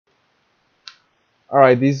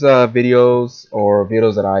Alright, these videos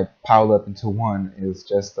that I piled up into one is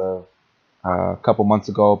just a couple months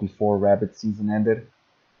ago before rabbit season ended.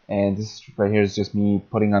 And this right here is just me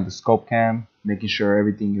putting on the scope cam, making sure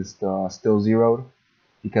everything is still zeroed,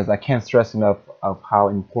 because I can't stress enough of how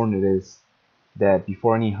important it is that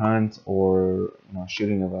before any hunt or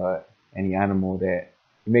shooting of any animal, that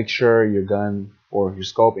you make sure your gun or your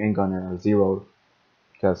scope and gun are zeroed,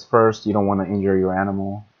 because first, you don't want to injure your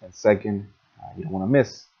animal, and second, you don't want to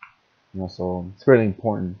miss. So it's really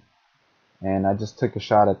important. And I just took a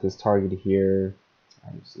shot at this target here.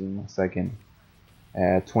 You'll see in a second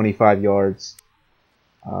at 25 yards.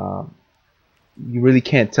 Um, you really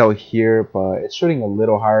can't tell here, but it's shooting a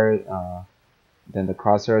little higher than the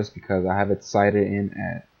crosshairs because I have it sighted in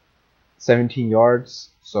at 17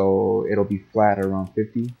 yards, so it'll be flat around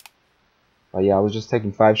 50. But yeah, I was just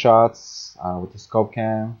taking 5 shots with the scope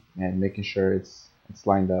cam and making sure it's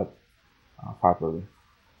lined up properly.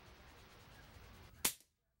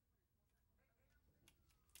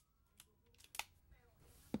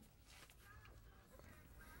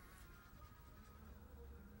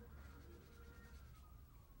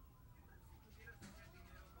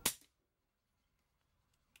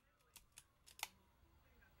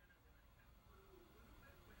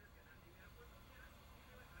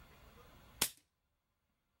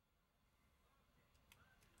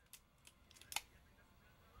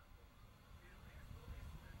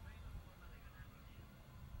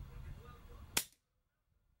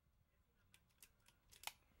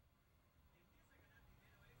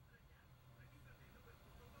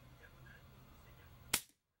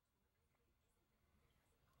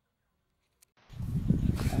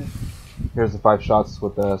 Here's the 5 shots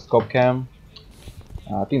with the scope cam.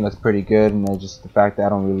 I think that's pretty good, and just the fact that I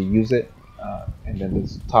don't really use it. And then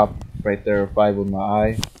this top right there, 5 with my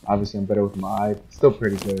eye. Obviously, I'm better with my eye, but still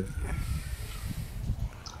pretty good.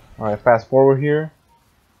 Alright, fast forward here.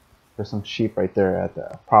 There's some sheep right there at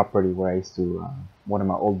the property where I used to, one of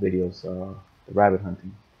my old videos, the rabbit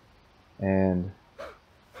hunting. And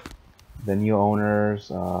the new owners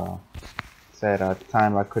said at the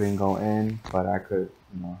time I couldn't go in, but I could,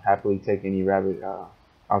 happily take any rabbit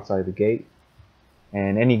outside the gate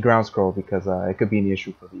and any ground squirrel, because it could be an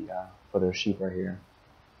issue for their sheep right here.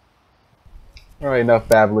 All right, enough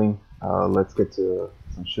babbling. Let's get to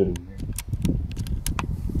some shooting here.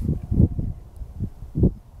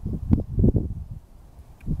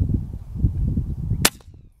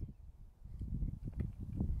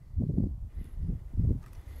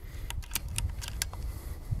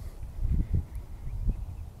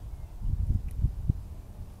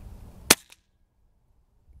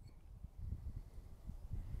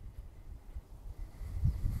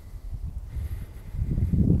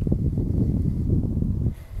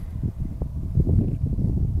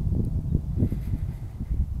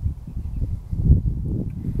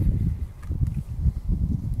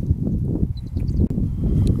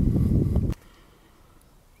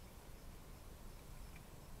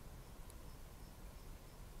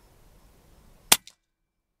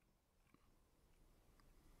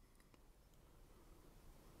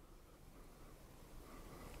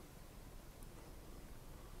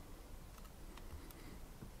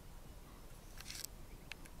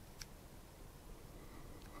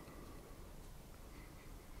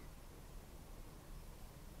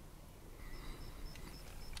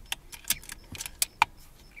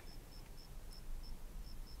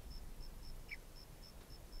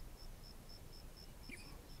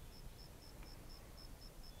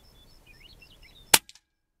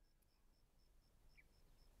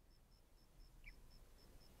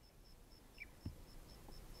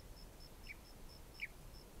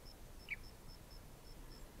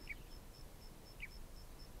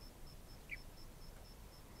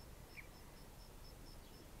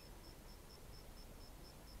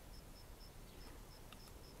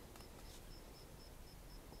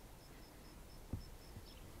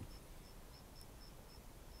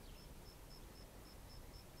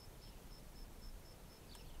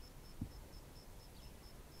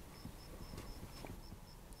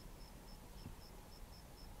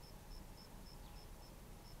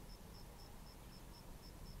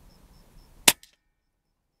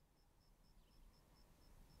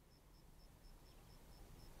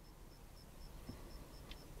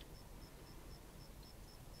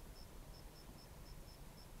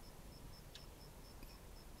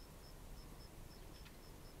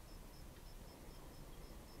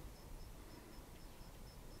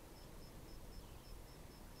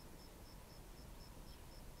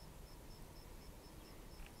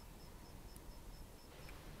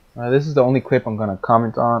 This is the only clip I'm gonna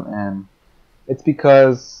comment on, and it's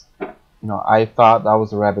because I thought that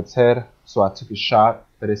was a rabbit's head, so I took a shot.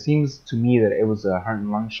 But it seems to me that it was a heart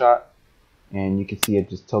and lung shot, and you can see it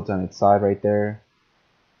just tilt on its side right there.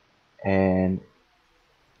 And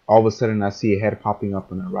all of a sudden, I see a head popping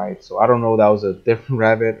up on the right. So I don't know if that was a different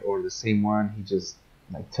rabbit or the same one. He just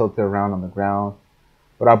like tilted around on the ground.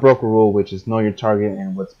 But I broke a rule, which is know your target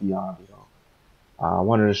and what's beyond. I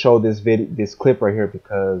wanted to show this clip right here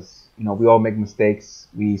because we all make mistakes.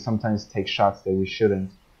 We sometimes take shots that we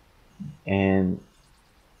shouldn't, and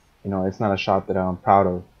it's not a shot that I'm proud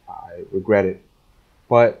of. I regret it,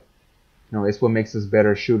 but it's what makes us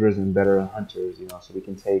better shooters and better hunters. So we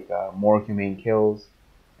can take more humane kills,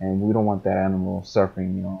 and we don't want that animal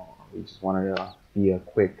suffering. We just want it to be a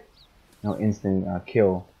quick, instant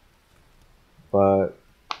kill. But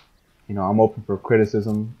I'm open for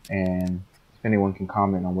criticism, and if anyone can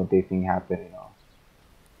comment on what they think happened,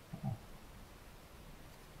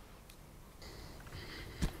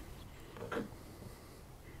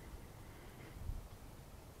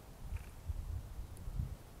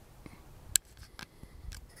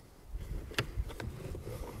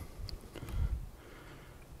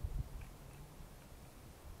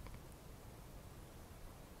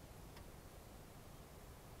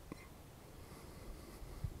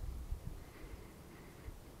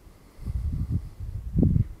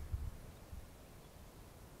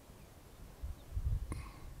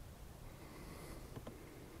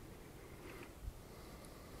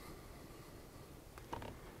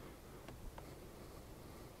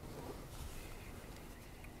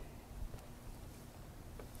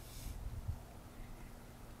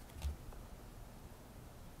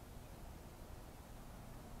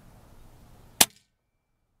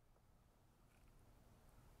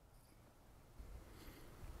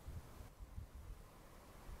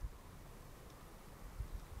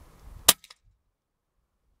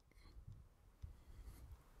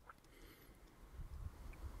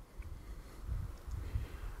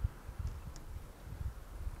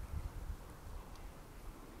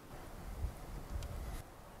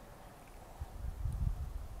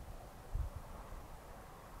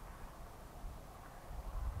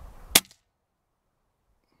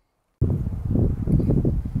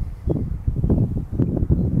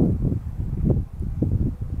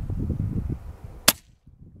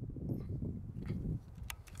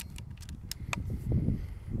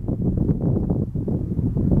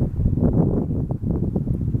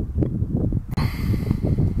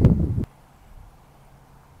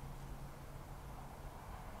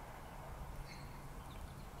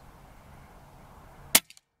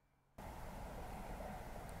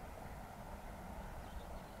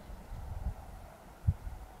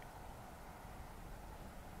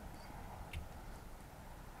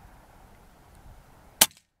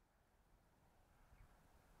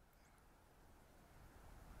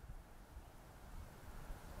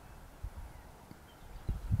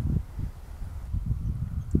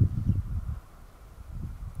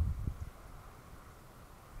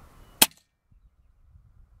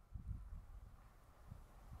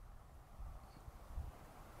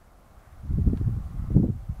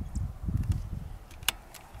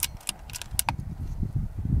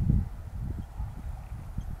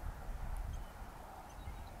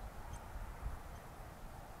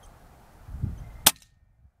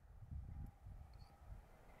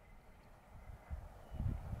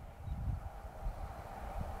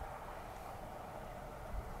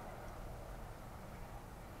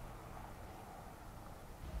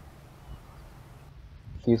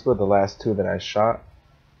 these were the last two that I shot.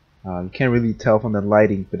 You can't really tell from the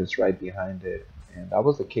lighting, but it's right behind it. And that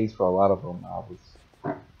was the case for a lot of them. I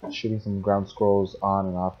was shooting some ground squirrels on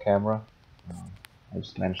and off camera. Um, I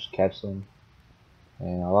just managed to catch them.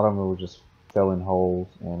 And a lot of them were just fell in holes,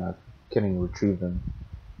 and I couldn't retrieve them.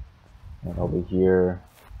 And over here,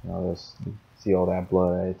 you see all that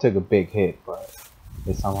blood. It took a big hit, but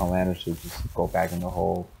they somehow managed to just go back in the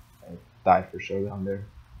hole and die for sure down there.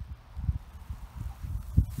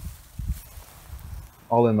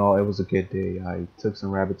 All in all, it was a good day. I took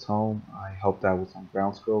some rabbits home. I helped out with some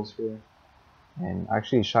ground squirrels here, and I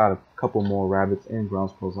actually shot a couple more rabbits and ground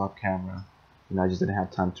squirrels off camera. I just didn't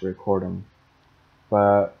have time to record them.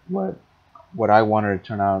 But what I wanted to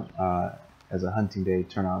turn out as a hunting day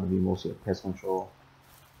turned out to be mostly a pest control,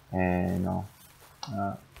 and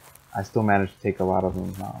uh, I still managed to take a lot of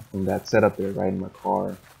them from that setup there right in my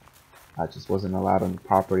car. I just wasn't allowed on the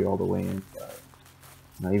property all the way in,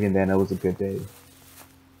 but even then it was a good day.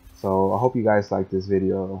 So I hope you guys liked this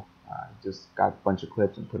video. I just got a bunch of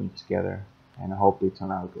clips and put them together, and I hope they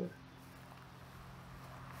turn out good.